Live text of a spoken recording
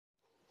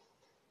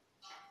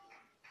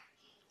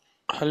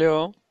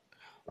Hello,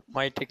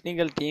 my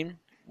technical team.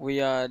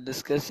 We are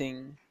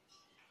discussing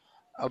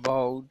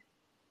about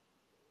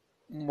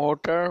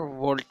motor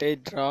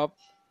voltage drop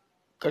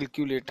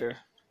calculator.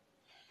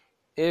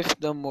 If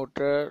the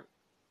motor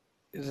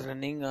is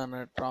running on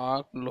a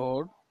torque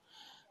load,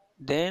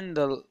 then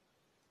the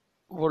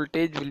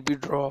voltage will be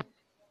dropped.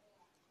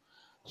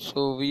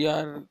 So we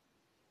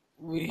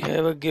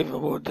have a give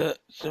about the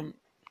some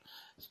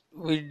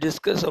we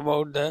discuss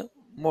about the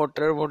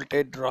motor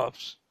voltage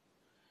drops.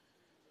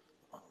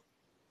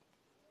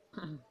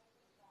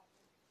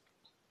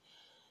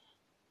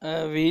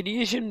 A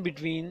variation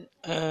between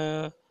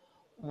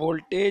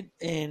voltage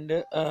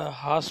and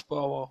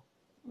horsepower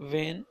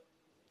when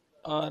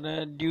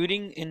or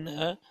during in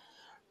a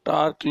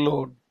torque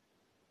load.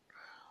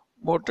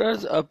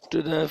 Motors up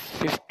to the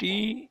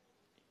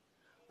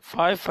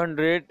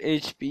 500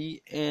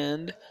 HP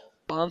and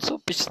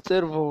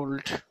 575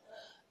 volt.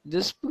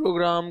 This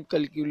program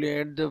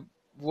calculates the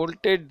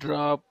voltage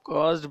drop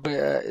caused by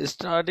a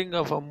starting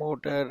of a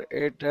motor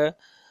at a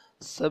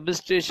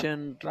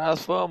substation,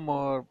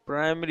 transformer,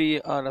 primary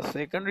or a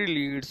secondary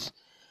leads.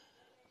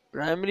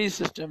 Primary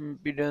system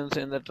impedance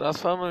and the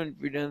transformer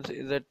impedance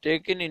is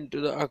taken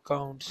into the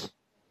accounts.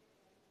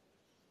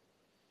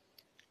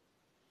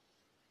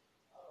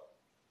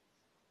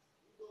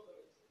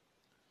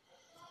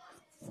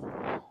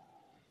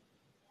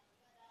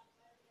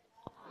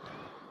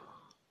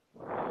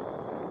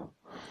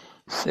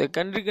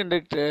 Secondary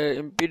conductor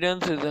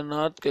impedance is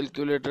not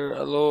calculated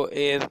although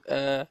as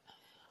a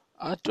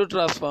auto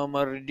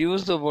transformer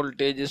reduces the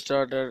voltage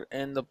starter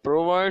and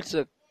provides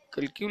a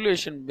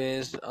calculation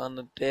based on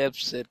the tap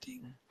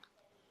setting.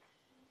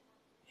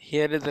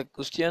 Here is a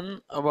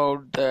question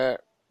about the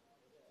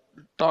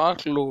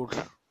torque load.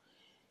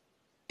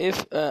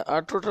 If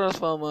auto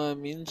transformer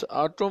means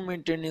auto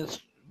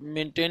maintenance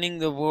maintaining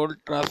the volt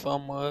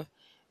transformer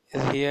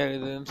is here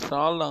is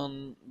installed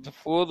on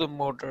before the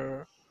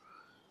motor.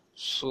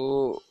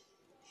 So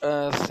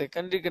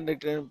secondary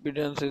conductor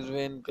impedance is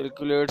when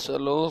calculates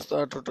allows the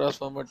auto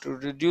transformer to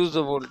reduce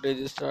the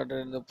voltage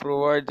starter and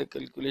provide the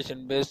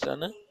calculation based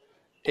on a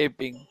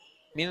taping.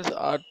 Means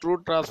auto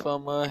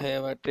transformer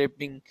have a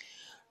taping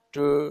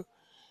to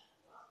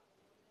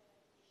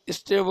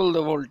stable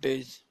the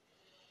voltage.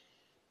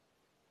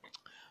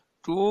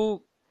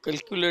 Two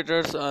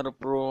calculators are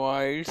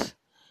provides.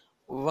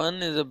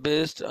 One is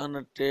based on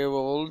a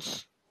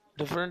tables.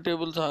 Different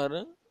tables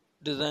are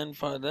designed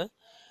for the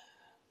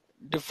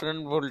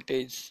different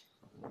voltage.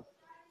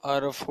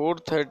 Or a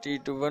 430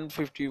 to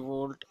 150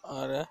 volt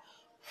or a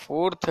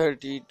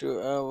 430 to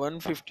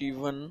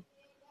 151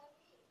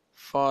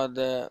 for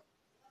the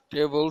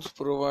tables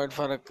provide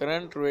for a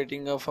current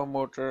rating of a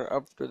motor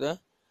up to the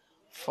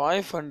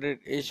 500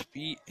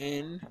 HP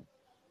and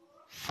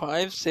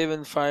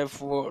 575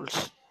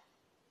 volts.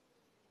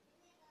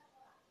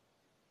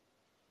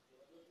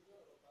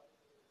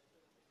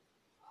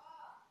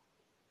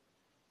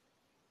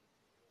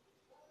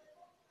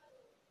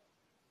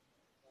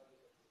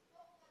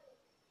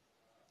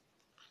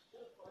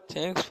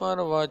 Thanks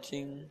for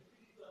watching.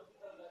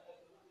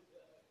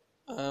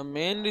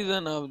 Main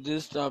reason of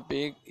this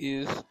topic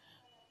is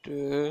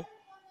to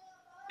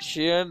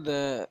share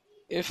the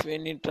if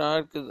any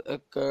torque is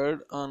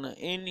occurred on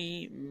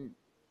any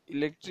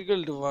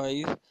electrical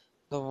device,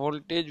 the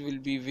voltage will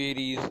be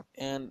varies,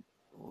 and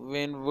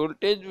when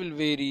voltage will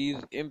varies,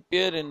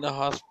 ampere in the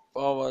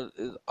horsepower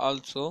is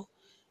also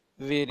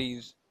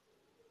varies.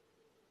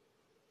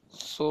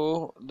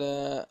 So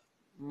the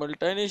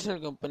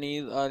multinational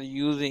companies are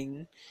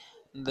using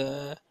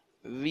the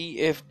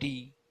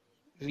VFD.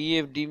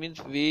 VFD means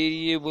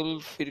variable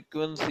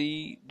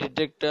frequency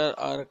detector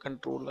or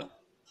controller.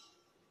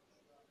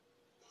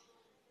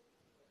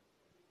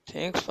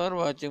 Thanks for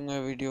watching my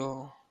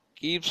video.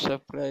 Keep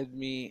subscribe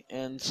me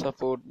and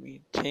support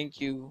me.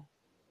 Thank you.